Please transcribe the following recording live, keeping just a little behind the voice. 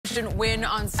win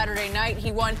on Saturday night.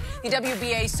 He won the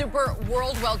WBA Super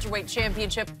World Welterweight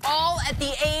Championship, all at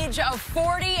the age of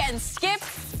 40. And Skip,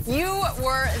 you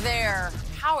were there.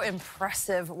 How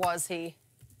impressive was he?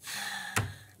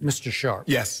 Mr. Sharp.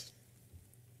 Yes.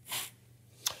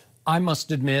 I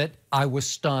must admit, I was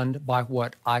stunned by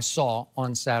what I saw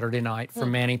on Saturday night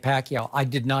from Manny Pacquiao. I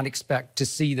did not expect to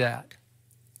see that.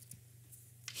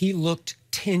 He looked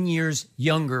 10 years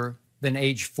younger than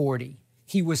age 40.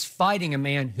 He was fighting a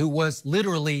man who was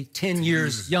literally 10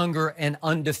 years younger and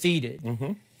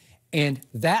undefeated. And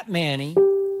that Manny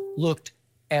looked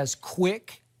as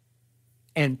quick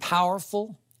and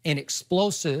powerful and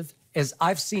explosive as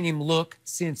I've seen him look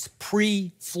since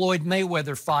pre-Floyd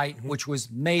Mayweather fight, which was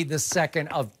May the 2nd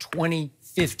of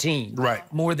 2015.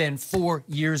 Right. More than 4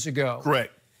 years ago.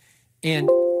 Correct. And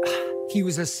he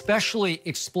was especially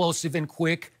explosive and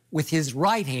quick with his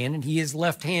right hand, and he is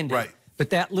left-handed. Right. But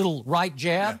that little right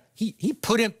jab, he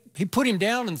put him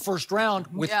down in the first round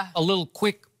with a little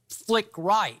quick flick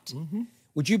right.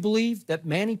 Would you believe that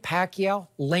Manny Pacquiao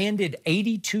landed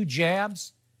 82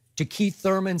 jabs to Keith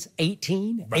Thurman's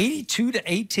 18? 82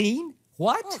 to 18?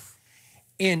 What? Oof.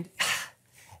 And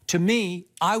to me,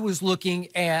 I was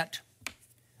looking at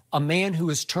a man who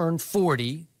has turned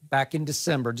 40 back in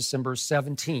December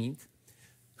 17th,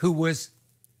 who was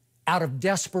out of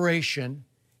desperation.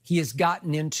 He has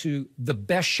gotten into the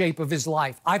best shape of his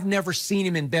life. I've never seen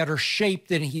him in better shape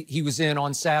than he was in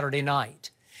on Saturday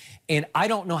night. And I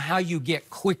don't know how you get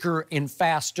quicker and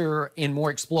faster and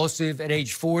more explosive at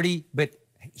age 40, but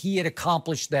he had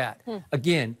accomplished that.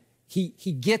 Again, he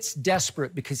gets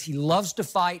desperate because he loves to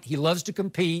fight, he loves to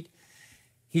compete,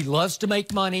 he loves to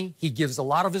make money. He gives a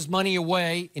lot of his money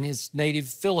away in his native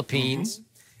Philippines.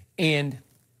 And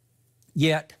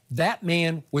yet that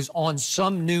man was on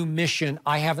some new mission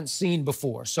I haven't seen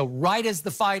before. So right as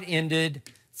the fight ended,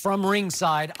 from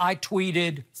ringside, I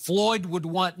tweeted, Floyd would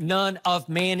want none of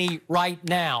Manny right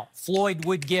now. Floyd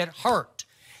would get hurt.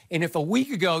 And if a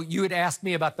week ago you had asked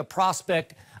me about the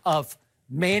prospect of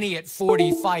Manny at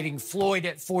 40 fighting Floyd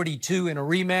at 42 in a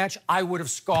rematch, I would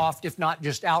have scoffed, if not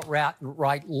just outright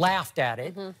laughed at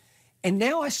it. And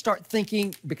now I start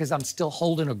thinking, because I'm still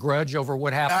holding a grudge over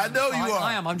what happened. I know you are.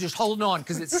 I am. I'm just holding on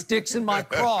because it sticks in my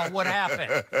craw what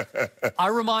happened. I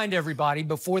remind everybody,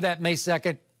 before that May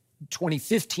 2nd,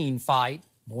 2015 fight,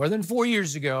 more than 4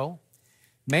 years ago,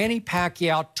 Manny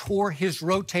Pacquiao tore his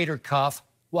rotator cuff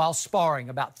while sparring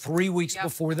about 3 weeks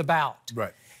before the bout.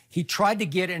 Right. He tried to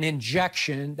get an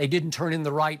injection. They didn't turn in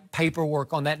the right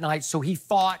paperwork on that night, so he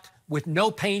fought with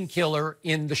no painkiller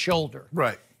in the shoulder.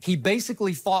 Right. He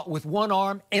basically fought with one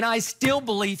arm, and I still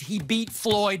believe he beat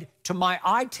Floyd to my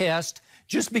eye test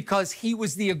just because he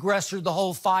was the aggressor the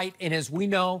whole fight. And as we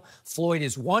know, Floyd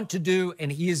is wont to do, and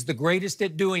he is the greatest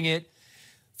at doing it.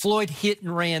 Floyd hit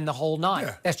and ran the whole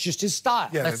night. That's just his style.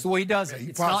 That's the way he does it. He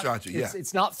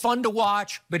it's not fun to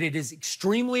watch, but it is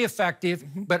extremely effective.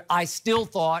 But I still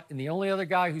thought, and the only other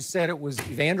guy who said it was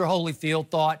Evander Holyfield,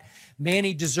 thought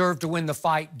Manny deserved to win the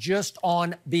fight just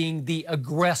on being the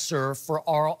aggressor for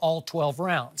all 12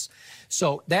 rounds.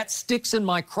 So that sticks in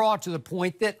my craw to the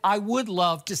point that I would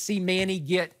love to see Manny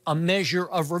get a measure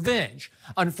of revenge.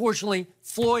 Unfortunately,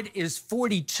 Floyd is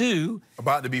 42.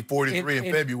 About to be 43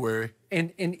 in February.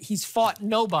 And he's fought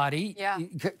nobody.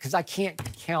 Because I can't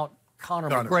count Conor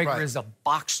McGregor as a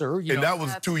boxer. You know. That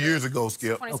was 2 years ago,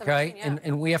 Skip. Okay,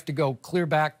 and we have to go clear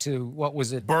back to, what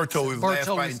was it? Berto's last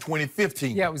fight in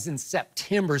 2015. Yeah, it was in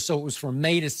September, so it was from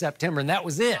May to September, and that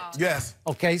was it. Yes.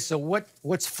 Okay, so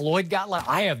what's Floyd got left?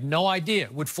 I have no idea.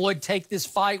 Would Floyd take this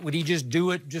fight? Would he just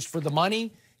do it just for the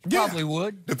money? He probably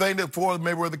would. The thing that Floyd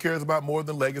Mayweather cares about more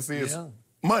than legacy is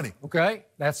money. Okay,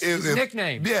 that's his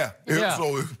nickname.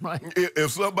 So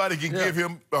if somebody can give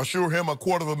him, assure him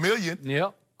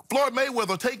 $250,000, Floyd Mayweather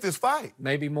will take this fight.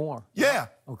 Maybe more.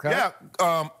 Okay.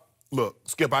 Look,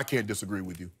 Skip, I can't disagree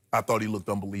with you. I thought he looked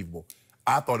unbelievable.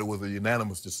 I thought it was a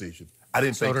unanimous decision. I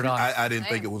didn't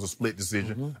think it was a split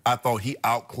decision. I thought he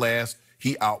outclassed,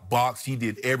 he outboxed, he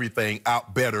did everything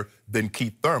out better than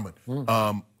Keith Thurman.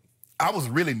 I was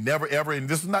really never, ever, and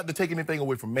this is not to take anything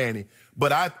away from Manny,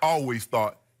 but I always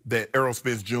thought that Errol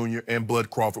Spence Jr. and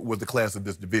Bud Crawford was the class of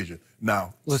this division.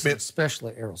 Now, listen,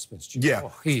 especially Errol Spence Jr.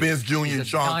 Spence Jr. and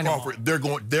Sean Crawford, they're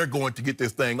going to get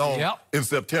this thing on in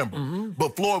September.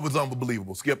 But Floyd was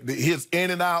unbelievable. Skip, his in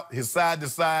and out, his side to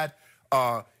side,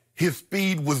 his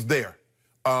speed was there.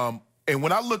 And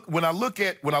when I looked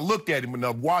at him and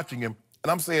I'm watching him,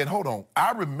 and I'm saying, hold on,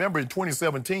 I remember in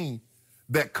 2017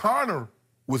 that Conor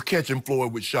was catching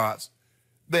Floyd with shots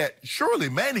that surely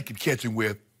Manny could catch him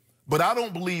with. But I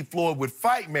don't believe Floyd would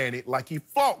fight Manny like he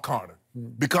fought Conor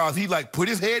because he put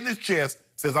his head in his chest,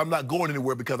 says, I'm not going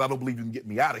anywhere because I don't believe you can get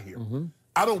me out of here.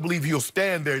 I don't believe he'll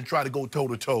stand there and try to go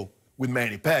toe-to-toe with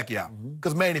Manny Pacquiao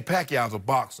because Manny Pacquiao's a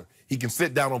boxer. He can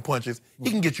sit down on punches.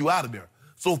 He can get you out of there.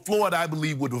 So Floyd, I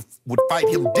believe, would fight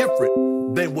him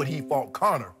different than what he fought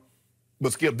Conor.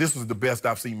 But, Skip, this is the best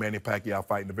I've seen Manny Pacquiao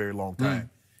fight in a very long time.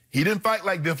 He didn't fight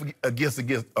like this against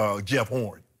Jeff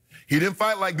Horn. He didn't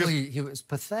fight like this. Well, he was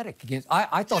pathetic against.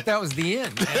 I thought that was the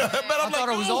end. I thought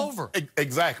it was over.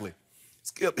 Exactly.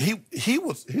 Skip, he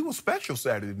was special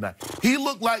Saturday night. He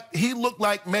looked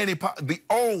like Manny, not the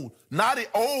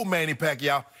old Manny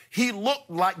Pacquiao. He looked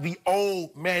like the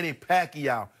old Manny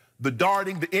Pacquiao. The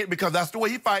darting, the end, because that's the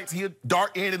way he fights. He'll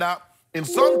dart in and out. And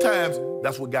sometimes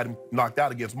that's what got him knocked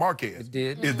out against Marquez. It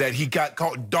did. Is that he got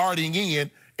caught darting in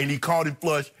and he caught him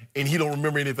flush and he don't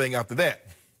remember anything after that.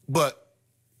 But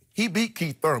he beat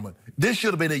Keith Thurman. This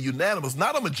should have been a unanimous,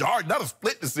 not a majority, not a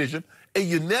split decision, a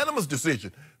unanimous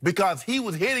decision because he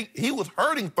was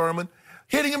hurting Thurman,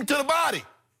 hitting him to the body.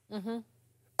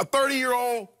 A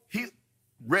 30-year-old,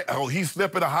 he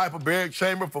slept in a hyperbaric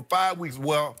chamber for 5 weeks.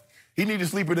 Well, he needed to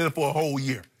sleep in there for a whole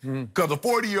year. Because a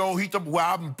 40-year-old, he thought,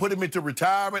 well, I'm going to put him into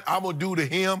retirement. I'm going to do to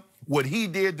him what he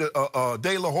did to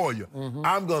De La Hoya.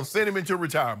 I'm going to send him into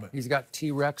retirement. He's got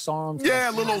T-Rex arms. Yeah,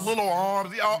 little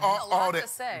arms, all that. To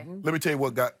say. Let me tell you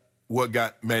what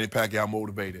got Manny Pacquiao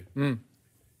motivated.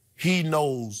 He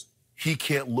knows he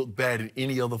can't look bad in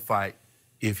any other fight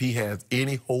if he has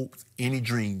any hopes, any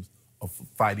dreams of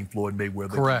fighting Floyd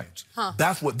Mayweather. Correct.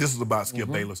 That's what this is about, Skip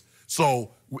Bayless.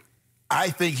 So I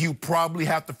think he'll probably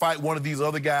have to fight one of these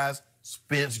other guys,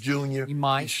 Spence Jr., he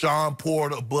might. Sean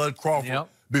Porter, Bud Crawford,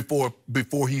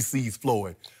 before he sees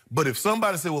Floyd. But if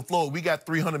somebody said, well, Floyd, we got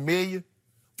 $300 million,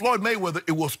 Floyd Mayweather,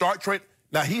 it will start training.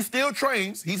 Now, he still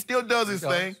trains. He still does his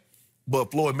thing. But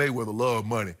Floyd Mayweather loves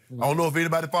money. I don't know if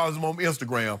anybody follows him on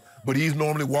Instagram, but he's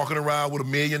normally walking around with $1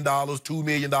 million, $2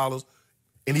 million,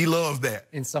 and he loves that.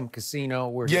 In some casino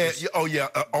where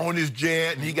on his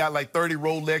jet, and he got like 30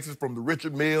 Rolexes from the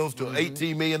Richard Milles to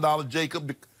 $18 million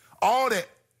Jacob, all that.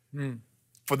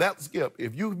 For that, Skip,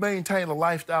 if you maintain a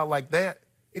lifestyle like that,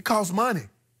 it costs money.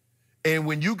 And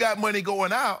when you got money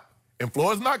going out, and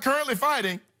Floyd's not currently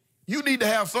fighting, you need to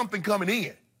have something coming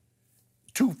in.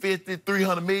 250,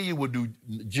 300 million would do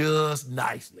just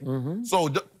nicely. So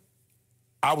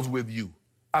I was with you.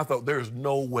 I thought there's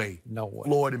no way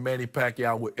Floyd and Manny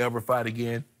Pacquiao would ever fight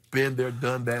again. Been there,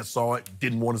 done that, saw it,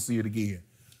 didn't want to see it again.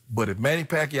 But if Manny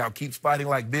Pacquiao keeps fighting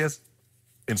like this,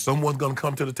 and someone's going to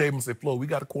come to the table and say, Floyd, we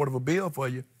got $250 million for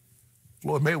you,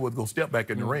 Floyd Mayweather's going to step back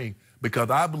in the ring because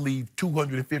I believe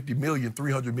 $250 million,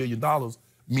 $300 million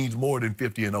means more than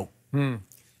 50-0.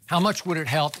 How much would it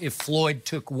help if Floyd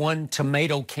took one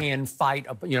tomato can fight,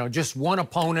 just one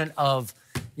opponent of,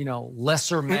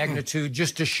 lesser magnitude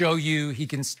just to show you he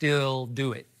can still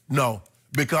do it? No,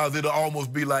 because it'll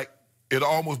almost be like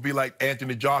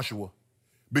Anthony Joshua,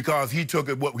 because he took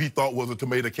it what he thought was a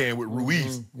tomato can with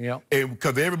Ruiz. And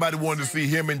because everybody wanted to see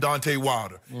him and Deontay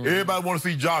Wilder. Everybody wanted to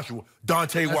see Joshua,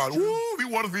 Deontay Wilder. Ooh, we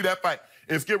want to see that fight.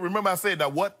 And Skip, remember I said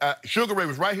that Sugar Ray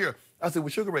was right here. I said, well,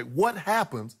 Sugar Ray, what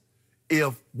happens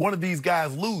if one of these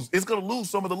guys lose? It's going to lose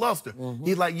some of the luster.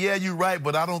 He's like, yeah, you're right,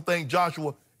 but I don't think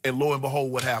Joshua. And lo and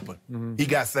behold, what happened? He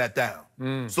got sat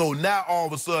down. So now all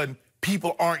of a sudden,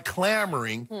 people aren't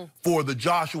clamoring for the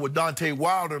Joshua Deontay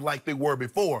Wilder like they were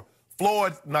before.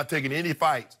 Floyd's not taking any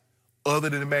fights other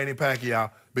than the Manny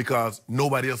Pacquiao because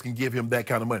nobody else can give him that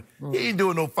kind of money. He ain't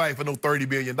doing no fight for no $30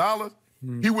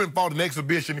 million. He went and fought an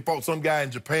exhibition. He fought some guy in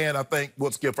Japan, I think, for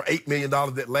 $8 million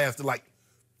that lasted like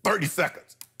 30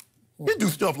 seconds. He do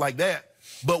stuff like that.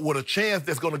 But with a chance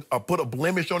that's going to put a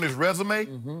blemish on his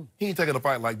resume, he ain't taking a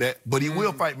fight like that. But he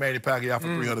will fight Manny Pacquiao for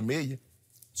 $300 million.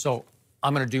 So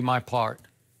I'm going to do my part.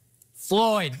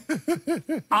 Floyd,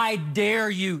 I dare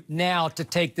you now to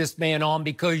take this man on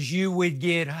because you would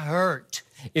get hurt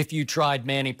if you tried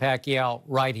Manny Pacquiao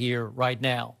right here, right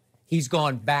now. He's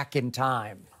gone back in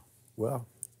time. Well,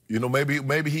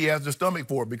 maybe he has the stomach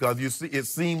for it because you see, it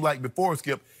seemed like before,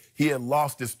 Skip, he had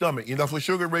lost his stomach. That's what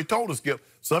Sugar Ray told us, Skip.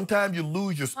 Sometimes you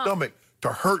lose your stomach to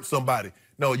hurt somebody.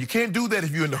 No, you can't do that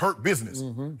if you're in the hurt business.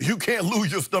 You can't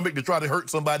lose your stomach to try to hurt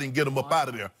somebody and get them up out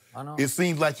of there. It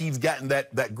seems like he's gotten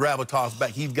that gravitas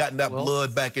back. He's gotten that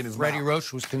blood back in his mouth. Freddie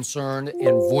Roach was concerned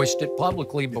and voiced it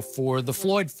publicly before the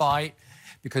Floyd fight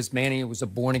because Manny was a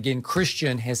born-again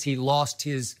Christian. Has he lost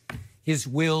his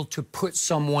will to put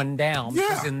someone down?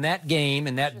 Because in that game,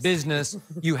 in that business,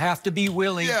 you have to be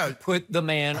willing to put the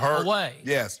man away.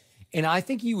 Yes. And I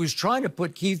think he was trying to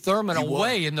put Keith Thurman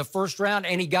away in the first round,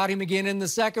 and he got him again in the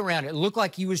second round. It looked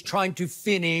like he was trying to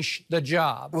finish the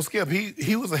job. Well, Skip,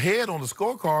 he was ahead on the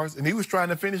scorecards, and he was trying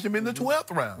to finish him in the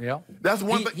 12th round. Yeah. That's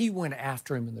one thing. He went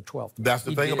after him in the 12th round. That's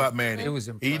the thing about Manny. It was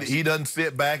impressive. He doesn't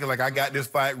sit back and like, I got this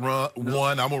fight won.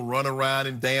 I'm going to run around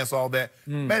and dance, all that.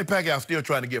 Manny Pacquiao's still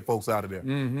trying to get folks out of there.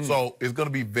 So it's going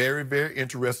to be very, very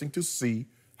interesting to see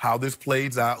how this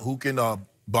plays out. Who can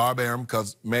barbear him,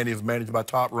 because Manny is managed by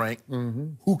Top Rank.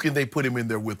 Who can they put him in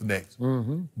there with next?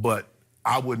 But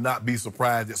I would not be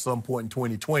surprised at some point in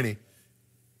 2020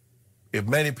 if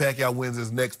Manny Pacquiao wins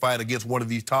his next fight against one of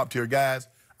these top-tier guys.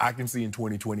 I can see in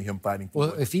 2020 him fighting for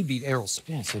Well, if he beat Errol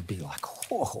Spence, it'd be like,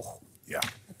 whoa. Yeah.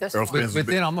 But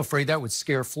then I'm afraid that would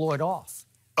scare Floyd off.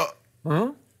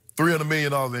 $300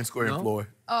 million ain't squaring Floyd.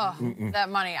 Oh, that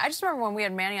money. I just remember when we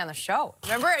had Manny on the show.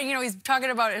 Remember? You know, he's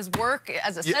talking about his work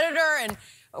as a senator and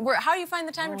how do you find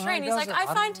the time to train? He's like, I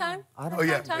find time. I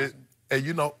find time. And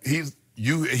you know,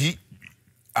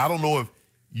 I don't know if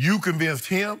you convinced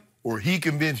him or he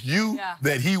convinced you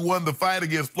that he won the fight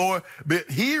against Floyd, but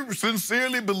he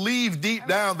sincerely believes deep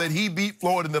down that he beat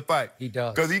Floyd in the fight. He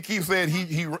does. Because he keeps saying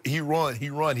he ran.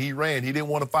 He didn't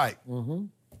want to fight.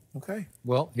 Okay.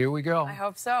 Well, here we go. I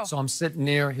hope so. So I'm sitting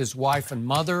near his wife and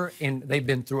mother, and they've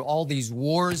been through all these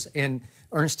wars, and my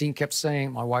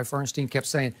wife Ernestine kept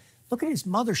saying, look at his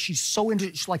mother. She's so into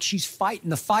it. Like she's fighting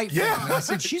the fight. Yeah. For him. And I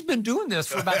said, she's been doing this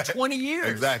for about 20 years.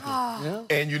 Exactly.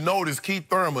 And you notice Keith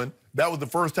Thurman, that was the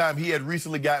first time he had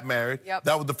recently got married.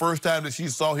 That was the first time that she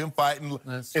saw him fighting.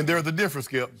 And there's a difference,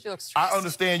 Skip. She looks stressed. I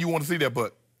understand you want to see that,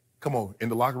 but come on, in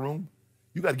the locker room,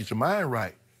 you got to get your mind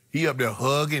right. He up there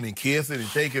hugging and kissing and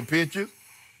taking pictures.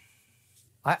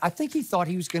 I think he thought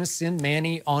he was going to send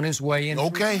Manny on his way in.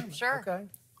 Okay. Sure. Okay.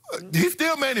 He's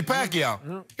still Manny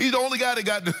Pacquiao. He's the only guy that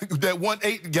got won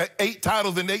eight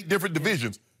titles in 8 different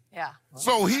divisions. Yeah.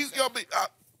 So he's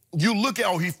you look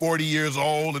at he's 40 years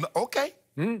old and okay.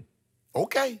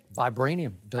 Okay.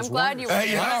 Vibranium does I'm glad wonders. you were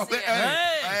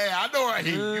Hey, I know right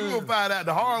here. You gonna find out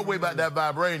the hard way about that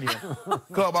vibranium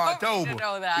come October. You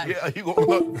know that. Yeah, you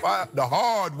gonna find the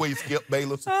hard way, Skip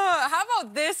Bayless. How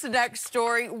about this next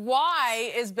story?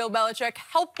 Why is Bill Belichick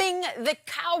helping the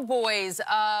Cowboys?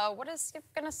 What is Skip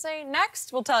gonna say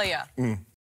next? We'll tell you.